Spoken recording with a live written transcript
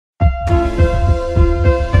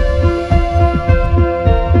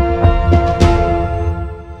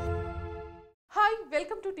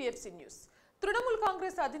Trinamool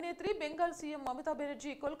Congress అధినేత్రి Bengal CM Mamata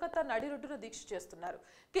Banerjee Kolkata నడిరొడ్డున దీక్ష చేస్తున్నారు.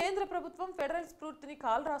 కేంద్ర ప్రభుత్వం ఫెడరల్ స్ఫూర్తిని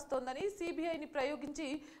కాలరాస్తోందని, సీబీఐని ప్రయోగించి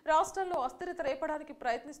రాష్ట్రాల్లో అస్థిరత రేపడానికి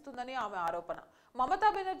ప్రయత్నిస్తుందని ఆమె ఆరోపణ. మమతా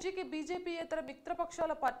బెనర్జీకి బీజేపీయేతర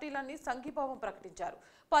మిత్రపక్షాల పార్టీలన్నీ సంఘీభావం ప్రకటించారు.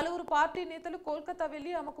 పలువురు పార్టీ నేతలు కోల్కతా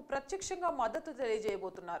వెళ్లి ఆమెకు ప్రత్యక్షంగా మద్దతు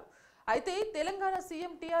తెలియజేయబోతున్నారు. అయితే తెలంగాణ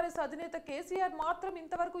సీఎం టీఆర్ఎస్ అధినేత కేసీఆర్ మాత్రం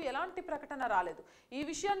ఇంతవరకు ఎలాంటి ప్రకటన రాలేదు. ఈ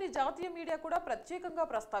విషయాన్ని జాతీయ మీడియా కూడా ప్రత్యేకంగా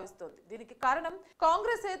ప్రస్తావిస్తోంది. దీనికి కారణం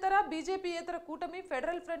కాంగ్రెస్ ఏతర బీజేపీయేతర కూటమి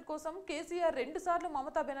ఫెడరల్ ఫ్రంట్ కోసం కేసీఆర్ 2 సార్లు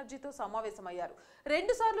మమతా బెనర్జీతో సమావేశమయ్యారు.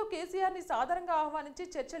 2 సార్లు కేసీఆర్ ని సాదరంగా ఆహ్వానించి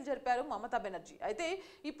చర్చలు జరిపారు మమతా బెనర్జీ. అయితే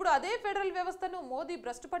ఇప్పుడు అదే ఫెడరల్ వ్యవస్థను మోదీ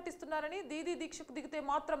భ్రష్టు పట్టిస్తున్నారని దీదీ దీక్షకు దిగితే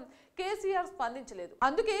మాత్రం కేసీఆర్ స్పందించలేదు.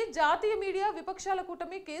 అందుకే జాతీయ మీడియా విపక్షాల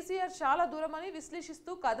కూటమి కేసీఆర్ చాలా దూరమని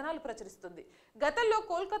విశ్లేషిస్తూ కథనాలు ప్రచురిస్తుంది. గతంలో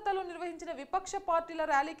కోల్కతాలో నిర్వహించిన విపక్ష పార్టీల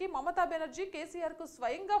ర్యాలీకి మమతా బెనర్జీ కేసీఆర్ కు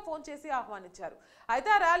స్వయంగా ఫోన్ చేసి ఆహ్వానించారు. అయితే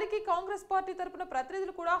ఆ ర్యాలీకి కాంగ్రెస్ పార్టీ తరపున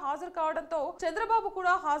ప్రతినిధులు కూడా హాజరు కావడంతో, చంద్రబాబు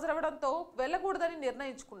కూడా హాజరవడంతో వెళ్లకూడదని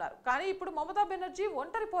నిర్ణయించుకున్నారు. కానీ ఇప్పుడు మమతా బెనర్జీ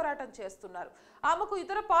ఒంటరి పోరాటం చేస్తున్నారు. ఆమెకు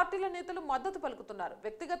ఇతర పార్టీల నేతలు మద్దతు పలుకుతున్నారు.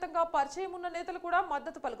 వ్యక్తిగతంగా పరిచయం ఉన్న నేతలు కూడా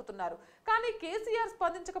మద్దతు పలుకుతున్నారు. కానీ కేసీఆర్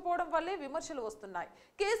స్పందించకపోవడం వల్లే విమర్శలు వస్తున్నాయి.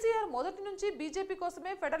 కేసీఆర్ మొదటి నుంచి బీజేపీ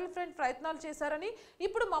కోసమే ఫెడరల్ ఫ్రంట్ ప్రయత్నాలు చేశారని,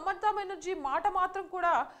 ఇప్పుడు మమతా బెనర్జీ మాట మాత్రం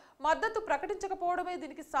కూడా మద్దతు ప్రకటించకపోవడమే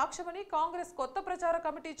దీనికి సాక్ష్యమని కాంగ్రెస్ కొత్త ప్రచార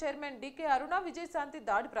కమిటీ చైర్మన్ డీకే అరుణ, విజయశాంతి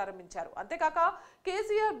దాడి ప్రారంభించారు. అంతేకాక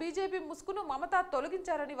కేసీఆర్ బీజేపీ ముసుగును మమతా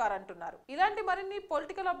తొలగించారని వారు అంటున్నారు. ఇలాంటి మరిన్ని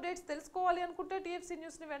పొలిటికల్ అప్డేట్స్ తెలుసుకోవాలి అనుకుంటే TFC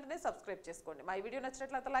న్యూస్ ని వెంటనే సబ్స్క్రైబ్ చేసుకోండి. మా ఈ వీడియో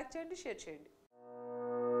నచ్చినట్లయితే లైక్ చేయండి, షేర్ చేయండి.